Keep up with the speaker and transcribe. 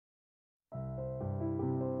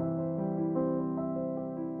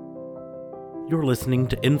You're listening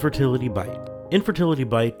to Infertility Bite. Infertility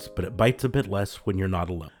bites, but it bites a bit less when you're not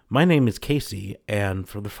alone. My name is Casey, and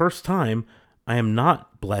for the first time, I am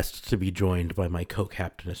not blessed to be joined by my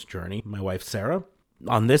co-captainess Journey, my wife Sarah.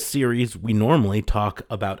 On this series, we normally talk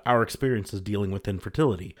about our experiences dealing with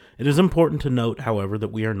infertility. It is important to note, however,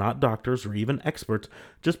 that we are not doctors or even experts,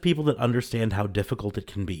 just people that understand how difficult it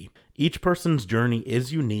can be. Each person's journey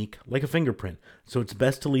is unique, like a fingerprint, so it's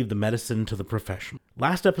best to leave the medicine to the professional.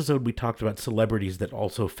 Last episode, we talked about celebrities that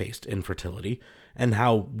also faced infertility, and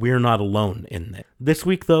how we're not alone in that. This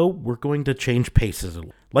week, though, we're going to change paces a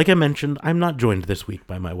little. Like I mentioned, I'm not joined this week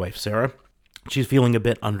by my wife Sarah. She's feeling a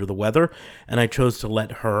bit under the weather, and I chose to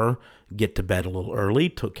let her get to bed a little early,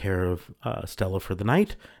 took care of Stella for the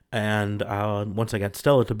night, and once I got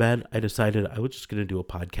Stella to bed, I decided I was just going to do a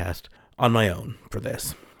podcast on my own for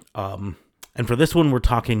this. And for this one, we're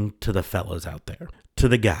talking to the fellas out there, to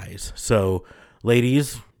the guys. So,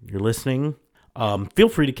 ladies, you're listening. Feel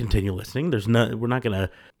free to continue listening. We're not going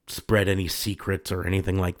to spread any secrets or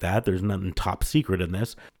anything like that. There's nothing top secret in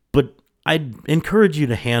this, but I'd encourage you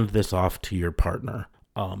to hand this off to your partner,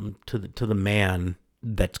 to the man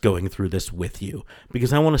that's going through this with you,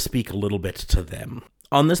 because I want to speak a little bit to them.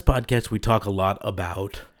 On this podcast, we talk a lot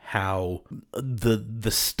about how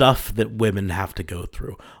the stuff that women have to go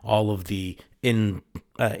through, all of the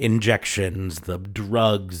injections, the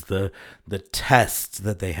drugs, the tests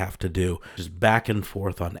that they have to do, just back and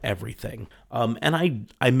forth on everything. And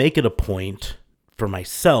I make it a point for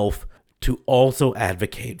myself to also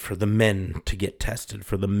advocate for the men to get tested,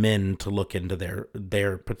 for the men to look into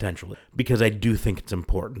their potential, because I do think it's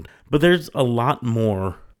important. But there's a lot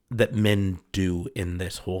more that men do in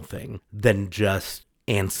this whole thing than just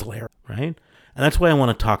ancillary, right? And that's why I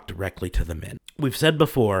want to talk directly to the men. We've said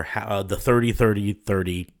before how the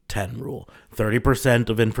 30-30-30-10 rule. 30%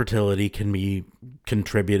 of infertility can be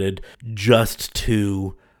contributed just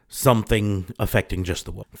to something affecting just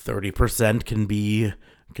the woman. 30% can be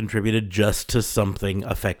contributed just to something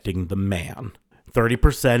affecting the man.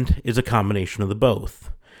 30% is a combination of the both.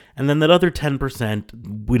 And then that other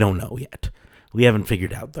 10%, we don't know yet. We haven't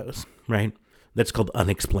figured out those, right? That's called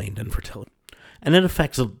unexplained infertility. And it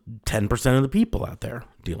affects 10% of the people out there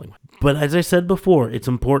dealing with it. But as I said before, it's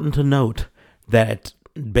important to note that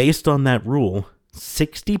based on that rule,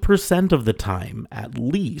 60% of the time, at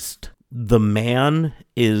least, the man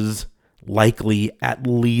is likely at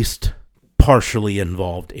least partially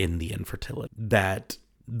involved in the infertility, that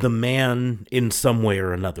the man in some way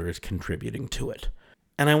or another is contributing to it.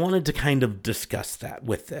 And I wanted to kind of discuss that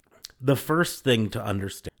with them. The first thing to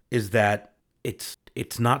understand is that it's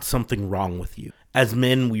not something wrong with you. As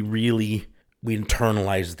men, we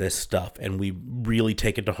internalize this stuff and we really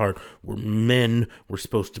take it to heart. We're men, we're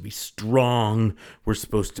supposed to be strong, we're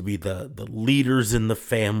supposed to be the leaders in the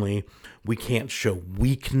family. We can't show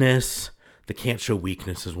weakness. The can't show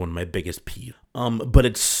weakness is one of my biggest peeves. But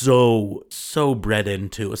it's so bred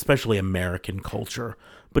into, especially American culture,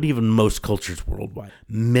 but even most cultures worldwide.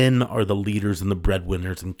 Men are the leaders and the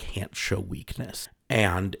breadwinners and can't show weakness.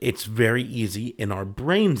 And it's very easy, in our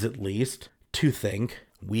brains at least, to think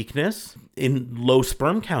weakness in low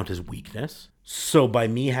sperm count is weakness. So by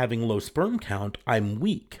me having low sperm count, I'm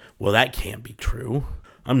weak. Well, that can't be true.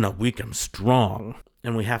 I'm not weak, I'm strong.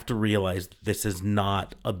 And we have to realize this is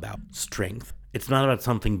not about strength. It's not about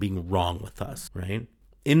something being wrong with us, right?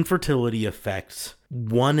 Infertility affects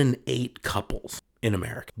 1 in 8 couples in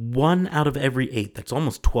America. 1 out of every 8, that's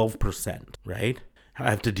almost 12%, right?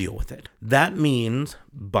 Have to deal with it. That means,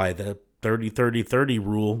 by the 30-30-30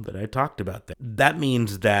 rule that I talked about, that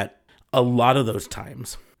means that a lot of those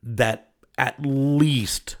times, that at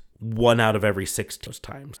least 1 out of every 6 of those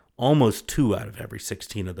times, almost 2 out of every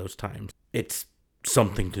 16 of those times, it's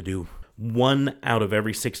something to do. 1 out of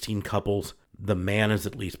every 16 couples, the man is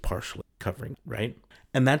at least partially covering, right?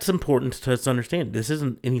 And that's important to us to understand. This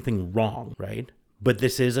isn't anything wrong, right? But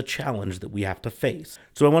this is a challenge that we have to face.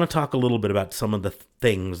 So I want to talk a little bit about some of the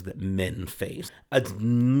things that men face. As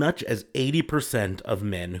much as 80% of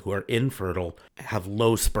men who are infertile have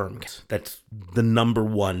low sperm count. That's the number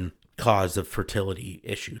one cause of fertility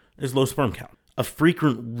issue, is low sperm count. A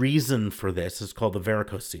frequent reason for this is called the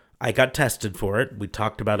varicocele. I got tested for it. We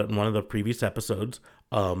talked about it in one of the previous episodes.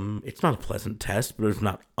 It's not a pleasant test, but it's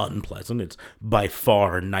not unpleasant. It's by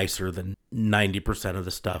far nicer than 90% of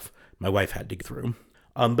the stuff my wife had to get through.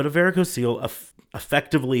 But a varicocele,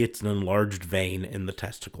 effectively, it's an enlarged vein in the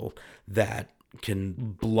testicle that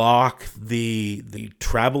can block the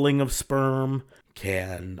traveling of sperm,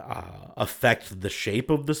 can affect the shape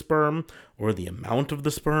of the sperm or the amount of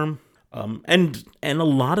the sperm. And a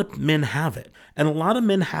lot of men have it. And a lot of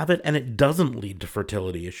men have it and it doesn't lead to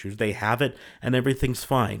fertility issues. They have it and everything's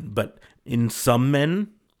fine. But in some men,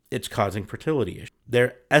 it's causing fertility issues.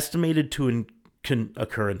 They're estimated to can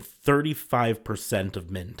occur in 35% of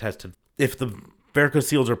men tested. If the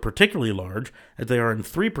varicocele are particularly large, as they are in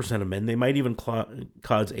 3% of men, they might even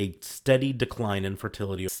cause a steady decline in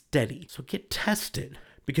fertility. Steady. So get tested,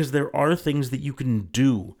 because there are things that you can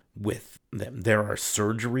do with them. There are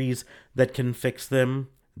surgeries that can fix them.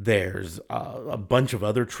 There's a bunch of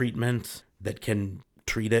other treatments that can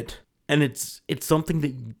treat it. And it's something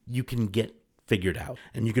that you can get figured out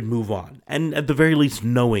and you can move on. And at the very least,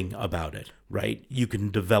 knowing about it, right? You can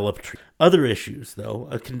develop other issues, though.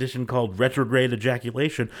 A condition called retrograde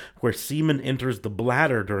ejaculation, where semen enters the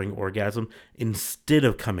bladder during orgasm instead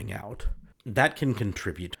of coming out. That can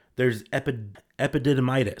contribute. There's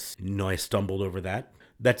epididymitis. I stumbled over that.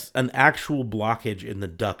 That's an actual blockage in the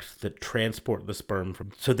ducts that transport the sperm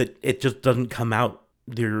so that it just doesn't come out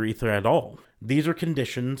the urethra at all. These are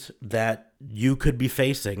conditions that you could be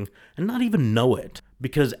facing and not even know it,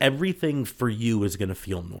 because everything for you is going to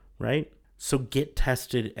feel normal, right? So get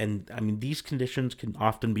tested. And these conditions can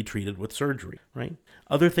often be treated with surgery, right?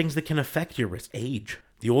 Other things that can affect your risk: age.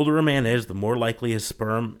 The older a man is, the more likely his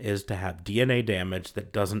sperm is to have DNA damage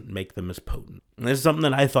that doesn't make them as potent. And this is something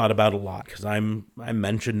that I thought about a lot, because I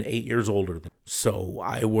mentioned 8 years older than, so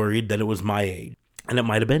I worried that it was my age. And it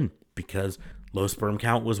might have been, because low sperm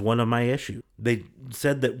count was one of my issues. They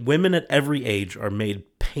said that women at every age are made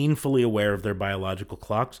painfully aware of their biological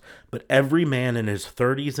clocks, but every man in his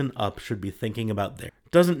 30s and up should be thinking about theirs.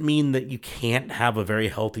 Doesn't mean that you can't have a very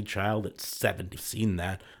healthy child at 70. I've seen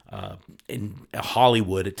that. In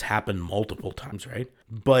Hollywood, it's happened multiple times, right?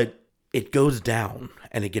 But it goes down,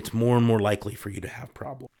 and it gets more and more likely for you to have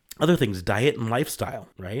problems. Other things, diet and lifestyle,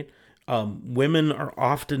 right? Women are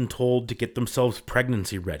often told to get themselves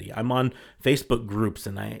pregnancy ready. I'm on Facebook groups,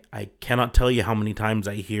 and I cannot tell you how many times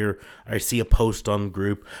I see a post on the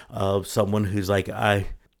group of someone who's like, I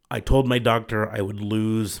told my doctor I would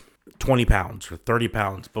lose 20 pounds or 30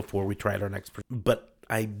 pounds before we tried our next. But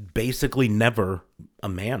I basically never a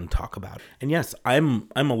man talk about it. And yes, I'm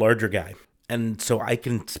a larger guy, and so I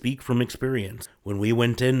can speak from experience. When we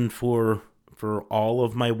went in for all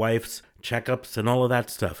of my wife's checkups and all of that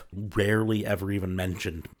stuff, rarely ever even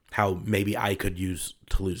mentioned how maybe I could use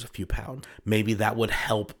to lose a few pounds. Maybe that would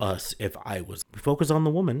help us if I was. We focus on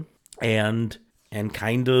the woman and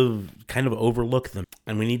kind of overlook them.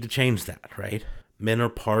 And we need to change that, right? Men are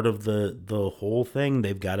part of the whole thing.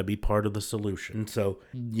 They've got to be part of the solution. So,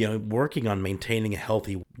 working on maintaining a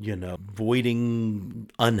healthy,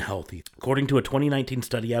 avoiding unhealthy. According to a 2019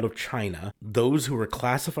 study out of China, those who were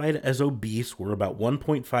classified as obese were about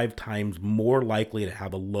 1.5 times more likely to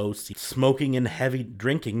have a low C. Smoking and heavy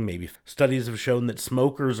drinking, maybe. Studies have shown that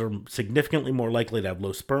smokers are significantly more likely to have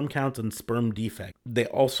low sperm counts and sperm defects. They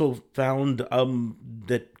also found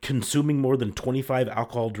that consuming more than 25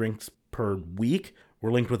 alcohol drinks per week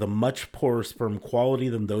were linked with a much poorer sperm quality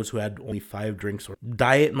than those who had only 5 drinks.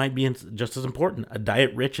 Diet might be just as important. A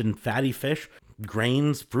diet rich in fatty fish,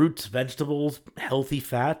 grains, fruits, vegetables, healthy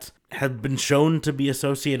fats have been shown to be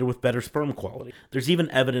associated with better sperm quality. There's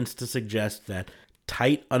even evidence to suggest that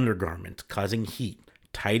tight undergarments causing heat,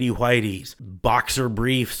 tighty-whities, boxer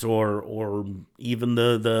briefs, or even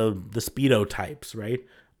the Speedo types, right?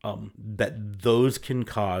 That those can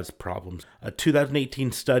cause problems. A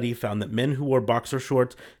 2018 study found that men who wore boxer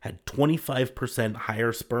shorts had 25%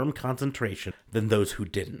 higher sperm concentration than those who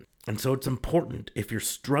didn't. And so it's important, if you're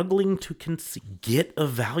struggling to conceive, get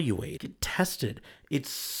evaluated, get tested. It's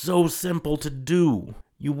so simple to do.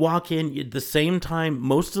 You walk in at the same time,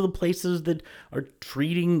 most of the places that are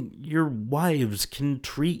treating your wives can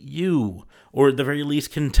treat you, or at the very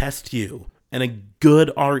least can test you. And a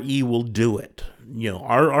good RE will do it.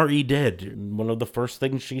 Our RE did. One of the first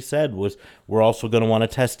things she said was, we're also going to want to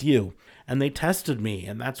test you. And they tested me,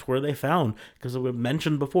 and that's where they found, because we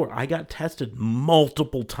mentioned before, I got tested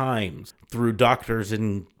multiple times through doctors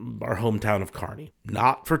in our hometown of Kearney.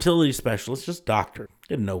 Not fertility specialists, just doctors.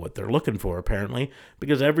 Didn't know what they're looking for, apparently,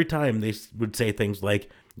 because every time they would say things like,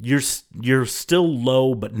 you're still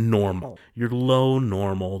low, but normal. You're low,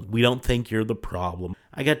 normal. We don't think you're the problem.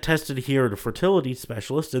 I got tested here at a fertility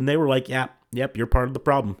specialist, and they were like, yep, you're part of the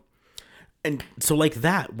problem. And so like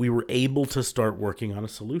that, we were able to start working on a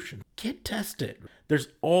solution. Get tested. There's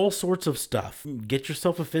all sorts of stuff. Get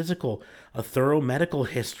yourself a physical, a thorough medical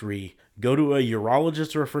history. Go to a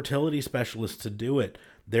urologist or a fertility specialist to do it.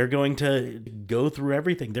 They're going to go through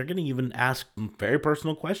everything. They're going to even ask very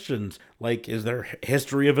personal questions like, is there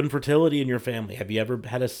history of infertility in your family? Have you ever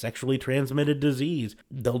had a sexually transmitted disease?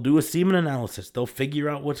 They'll do a semen analysis. They'll figure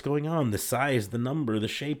out what's going on, the size, the number, the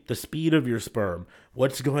shape, the speed of your sperm,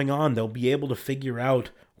 what's going on. They'll be able to figure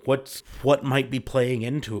out what might be playing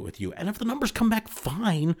into it with you. And if the numbers come back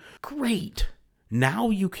fine, great. Now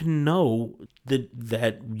you can know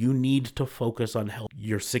that you need to focus on helping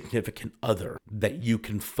your significant other, that you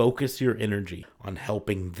can focus your energy on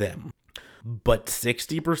helping them. But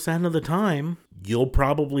 60% of the time, you'll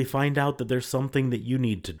probably find out that there's something that you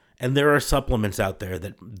need to. And there are supplements out there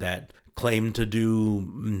that claim to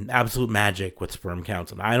do absolute magic with sperm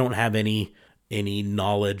counts. And I don't have any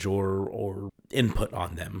knowledge or input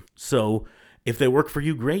on them. So if they work for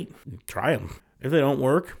you, great. Try them. If they don't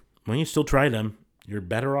work, well, you still try them. You're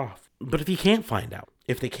better off. But if you can't find out,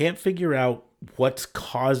 if they can't figure out what's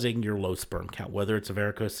causing your low sperm count, whether it's a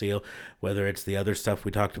varicocele, whether it's the other stuff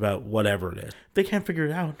we talked about, whatever it is, if they can't figure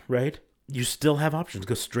it out, right? You still have options.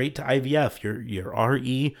 Go straight to IVF. Your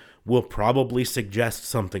RE will probably suggest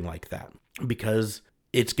something like that because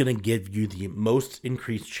it's going to give you the most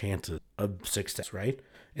increased chances of success, right?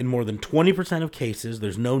 In more than 20% of cases,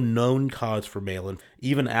 there's no known cause for male,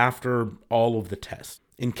 even after all of the tests.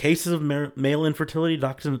 In cases of male infertility,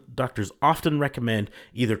 doctors often recommend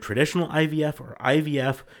either traditional IVF or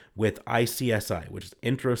IVF with ICSI, which is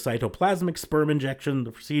intracytoplasmic sperm injection,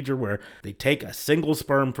 the procedure where they take a single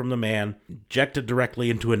sperm from the man, inject it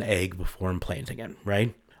directly into an egg before implanting it,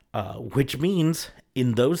 right? Which means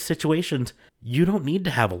in those situations, you don't need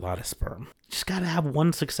to have a lot of sperm. You just got to have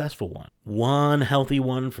one successful one. One healthy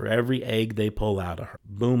one for every egg they pull out of her.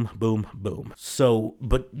 Boom, boom, boom. So,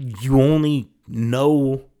 but you only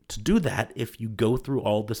know to do that if you go through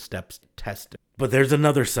all the steps to test it. But there's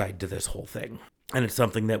another side to this whole thing. And it's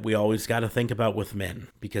something that we always got to think about with men.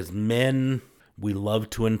 Because men, we love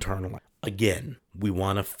to internalize. Again, we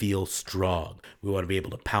want to feel strong. We want to be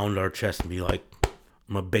able to pound our chest and be like,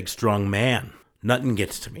 I'm a big, strong man. Nothing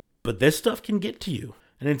gets to me. But this stuff can get to you.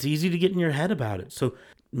 And it's easy to get in your head about it. So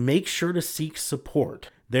make sure to seek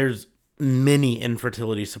support. There's many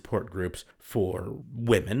infertility support groups for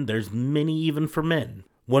women. There's many even for men.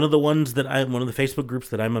 One of the Facebook groups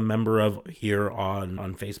that I'm a member of here on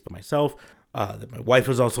Facebook myself, that my wife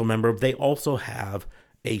is also a member of, they also have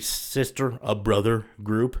a brother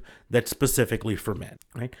group that's specifically for men,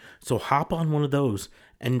 right? So hop on one of those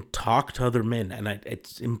and talk to other men. And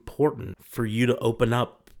it's important for you to open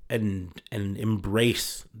up and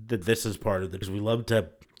embrace that this is part of it. Because we love to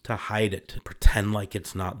hide it, to pretend like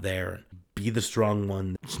it's not there. Be the strong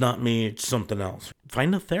one. It's not me, it's something else.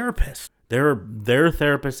 Find a therapist. There are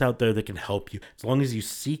therapists out there that can help you. As long as you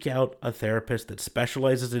seek out a therapist that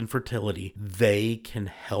specializes in fertility, they can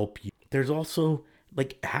help you. There's also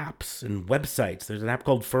like apps and websites. There's an app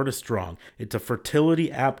called Fertistrong. It's a fertility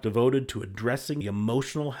app devoted to addressing the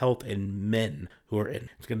emotional health in men who are in.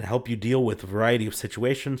 It's going to help you deal with a variety of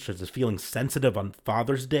situations, such as feeling sensitive on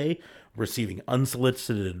Father's Day, receiving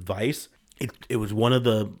unsolicited advice. It was one of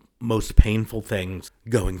the most painful things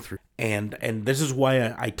going through. And this is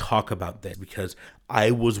why I talk about this, because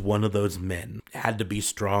I was one of those men. I had to be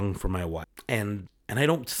strong for my wife. And I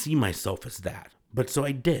don't see myself as that. But so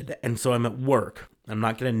I did. And so I'm at work. I'm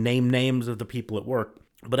not going to name names of the people at work,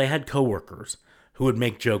 but I had coworkers who would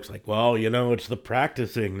make jokes like, well, it's the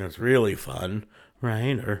practicing that's really fun,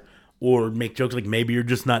 right? Or make jokes like, maybe you're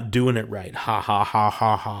just not doing it right. Ha, ha, ha,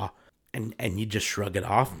 ha, ha. And you just shrug it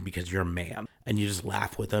off because you're a man. And you just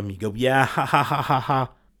laugh with them. You go, yeah, ha, ha, ha, ha,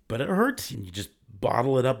 ha. But it hurts. And you just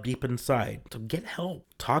bottle it up deep inside. So get help.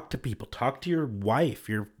 Talk to people. Talk to your wife,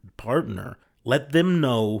 your partner. Let them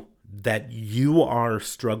know that you are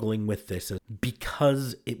struggling with this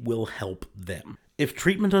because it will help them. If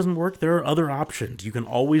treatment doesn't work, there are other options. You can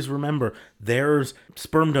always remember there's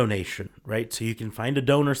sperm donation, right? So you can find a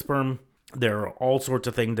donor sperm. There are all sorts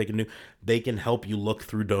of things they can do. They can help you look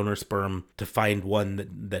through donor sperm to find one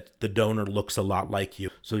that the donor looks a lot like you,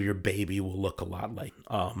 so your baby will look a lot like.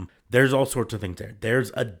 There's all sorts of things there.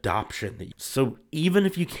 There's adoption. So even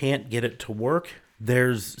if you can't get it to work,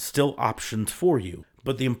 there's still options for you.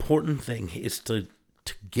 But the important thing is to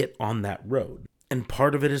get on that road. And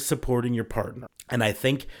part of it is supporting your partner. And I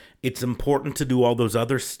think it's important to do all those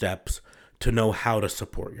other steps to know how to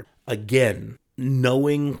support you. Again,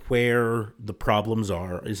 knowing where the problems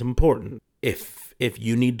are is important. If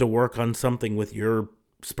you need to work on something with your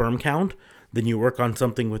sperm count, then you work on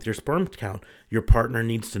something with your sperm count. Your partner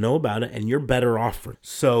needs to know about it, and you're better off for it.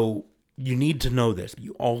 So you need to know this.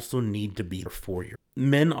 You also need to be there for you.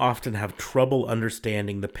 Men often have trouble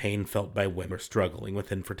understanding the pain felt by women struggling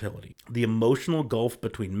with infertility. The emotional gulf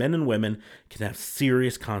between men and women can have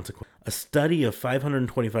serious consequences. A study of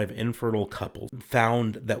 525 infertile couples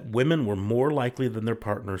found that women were more likely than their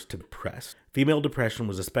partners to depress. Female depression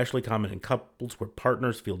was especially common in couples where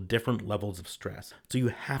partners feel different levels of stress. So you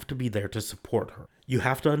have to be there to support her. You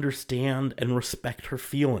have to understand and respect her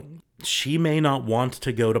feelings. She may not want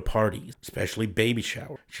to go to parties, especially baby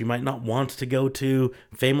showers. She might not want to go to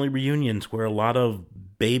family reunions where a lot of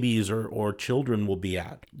babies or children will be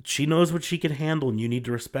at. She knows what she can handle, and you need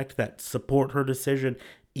to respect that. Support her decision,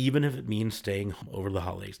 even if it means staying home over the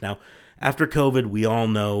holidays. Now, after COVID, we all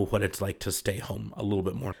know what it's like to stay home a little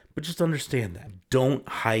bit more. But just understand that. Don't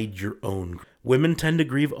hide your own. Women tend to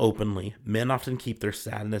grieve openly. Men often keep their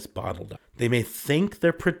sadness bottled up. They may think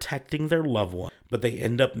they're protecting their loved one, but they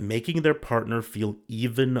end up making their partner feel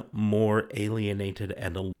even more alienated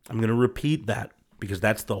and alone. I'm going to repeat that because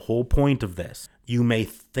that's the whole point of this. You may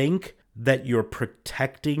think that you're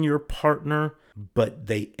protecting your partner, but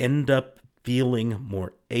they end up feeling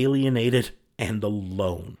more alienated and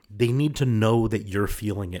alone. They need to know that you're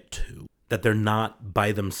feeling it too. That they're not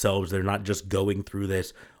by themselves. They're not just going through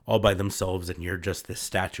this all by themselves and you're just this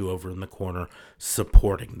statue over in the corner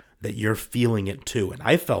supporting them. That you're feeling it too. And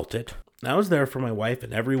I felt it. I was there for my wife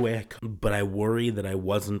in every way I could, but I worry that I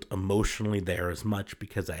wasn't emotionally there as much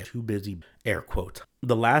because I was too busy, air quotes.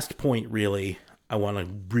 The last point really I want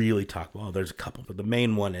to really talk about, well, there's a couple, but the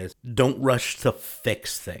main one is don't rush to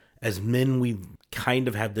fix things. As men, we kind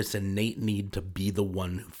of have this innate need to be the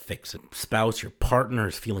one who fixes it. Spouse, your partner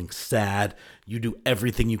is feeling sad. You do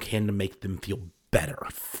everything you can to make them feel better.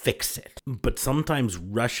 Fix it. But sometimes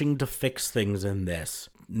rushing to fix things in this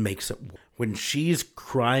makes it worse. When she's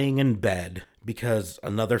crying in bed because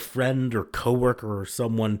another friend or coworker or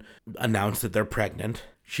someone announced that they're pregnant,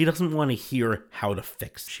 she doesn't want to hear how to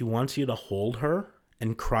fix it. She wants you to hold her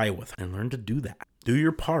and cry with her and learn to do that. Do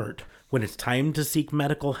your part. When it's time to seek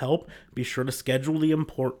medical help, be sure to schedule the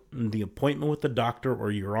appointment with the doctor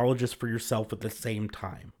or urologist for yourself at the same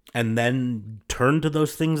time. And then turn to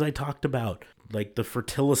those things I talked about, like the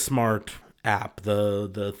FertilisSmart app,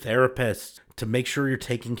 the therapist, to make sure you're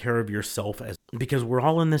taking care of yourself because we're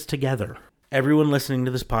all in this together. Everyone listening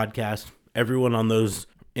to this podcast, everyone on those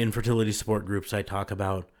infertility support groups I talk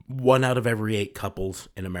about, 1 out of every 8 couples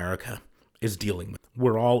in America is dealing with.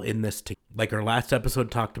 We're all in this together. Like our last episode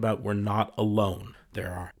talked about, we're not alone.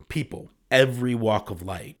 There are people, every walk of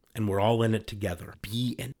life, and we're all in it together.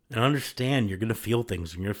 Be in and understand you're going to feel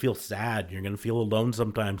things. You're going to feel sad. You're going to feel alone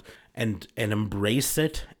sometimes. And embrace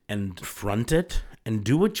it and front it and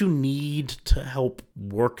do what you need to help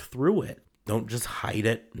work through it. Don't just hide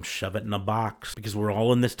it and shove it in a box because we're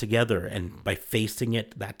all in this together. And by facing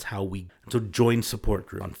it, that's how we... So join support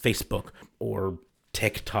group on Facebook or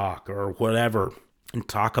TikTok or whatever and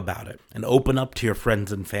talk about it and open up to your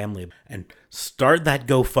friends and family and start that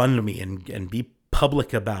GoFundMe and be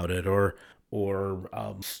public about it or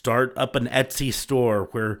start up an Etsy store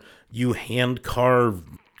where you hand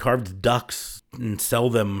carved ducks and sell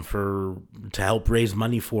them to help raise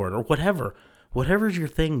money for it or whatever's your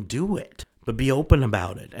thing. Do it, but be open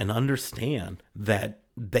about it and understand that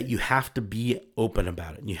you have to be open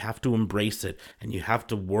about it and you have to embrace it and you have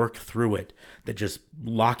to work through it. That just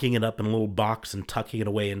locking it up in a little box and tucking it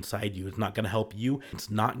away inside you is not going to help you.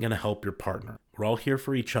 It's not going to help your partner. We're all here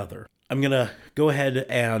for each other. I'm going to go ahead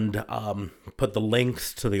and put the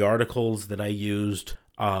links to the articles that I used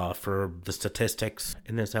for the statistics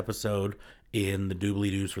in this episode in the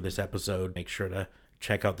doobly-doos for this episode. Make sure to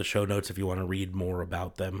check out the show notes if you want to read more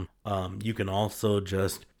about them. You can also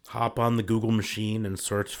just hop on the Google machine and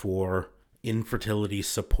search for infertility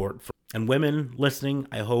support. And women listening,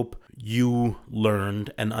 I hope you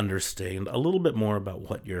learned and understand a little bit more about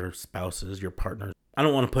what your spouses, your partners. I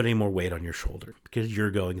don't want to put any more weight on your shoulder because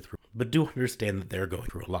you're going through, but do understand that they're going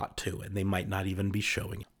through a lot too, and they might not even be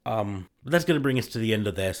showing. But that's going to bring us to the end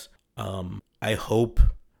of this. I hope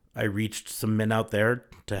I reached some men out there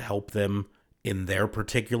to help them in their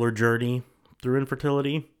particular journey through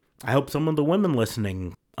infertility. I hope some of the women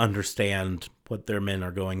listening understand what their men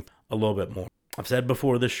are going a little bit more. I've said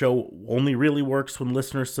before, this show only really works when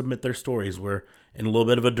listeners submit their stories. We're in a little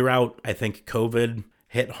bit of a drought. I think COVID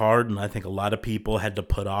hit hard, and I think a lot of people had to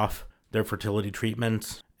put off their fertility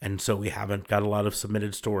treatments, and so we haven't got a lot of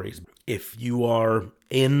submitted stories. If you are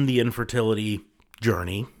in the infertility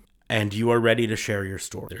journey and you are ready to share your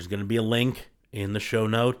story, there's going to be a link in the show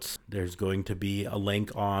notes. There's going to be a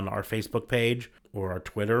link on our Facebook page or our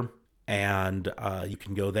Twitter, and you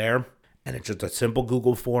can go there And it's just a simple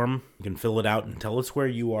Google form. You can fill it out and tell us where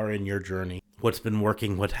you are in your journey. What's been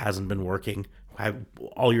working, what hasn't been working,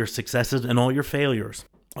 all your successes and all your failures,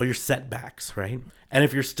 all your setbacks, right? And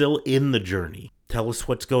if you're still in the journey, tell us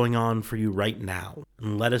what's going on for you right now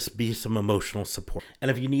and let us be some emotional support.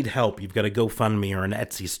 And if you need help, you've got a GoFundMe or an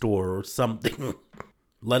Etsy store or something,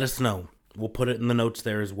 let us know. We'll put it in the notes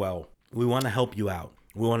there as well. We want to help you out.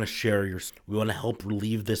 We want to share we want to help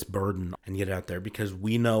relieve this burden and get out there, because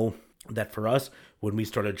we know that for us, when we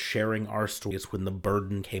started sharing our stories, when the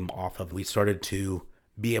burden came off of, we started to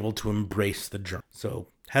be able to embrace the journey. So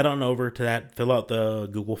head on over to that, fill out the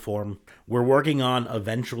Google form. We're working on,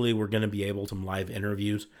 eventually we're going to be able to some live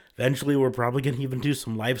interviews. Eventually we're probably going to even do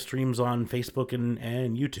some live streams on Facebook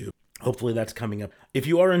and YouTube. Hopefully that's coming up. If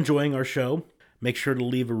you are enjoying our show, make sure to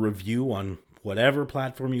leave a review on whatever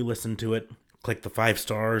platform you listen to it. Click the 5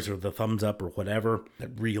 stars or the thumbs up or whatever.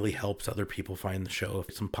 That really helps other people find the show.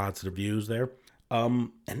 Some positive views there.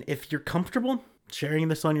 And if you're comfortable sharing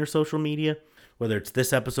this on your social media, whether it's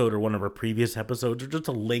this episode or one of our previous episodes, or just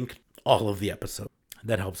a link, all of the episodes,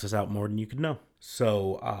 that helps us out more than you could know.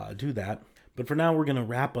 So do that. But for now, we're going to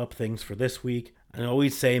wrap up things for this week. I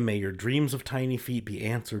always say, may your dreams of tiny feet be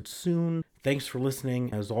answered soon. Thanks for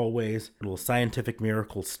listening, as always. A little scientific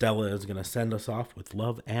miracle, Stella is going to send us off with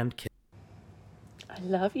love and kiss. I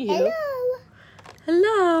love you. Hello.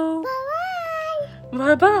 Hello.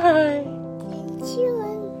 Bye-bye. Bye-bye.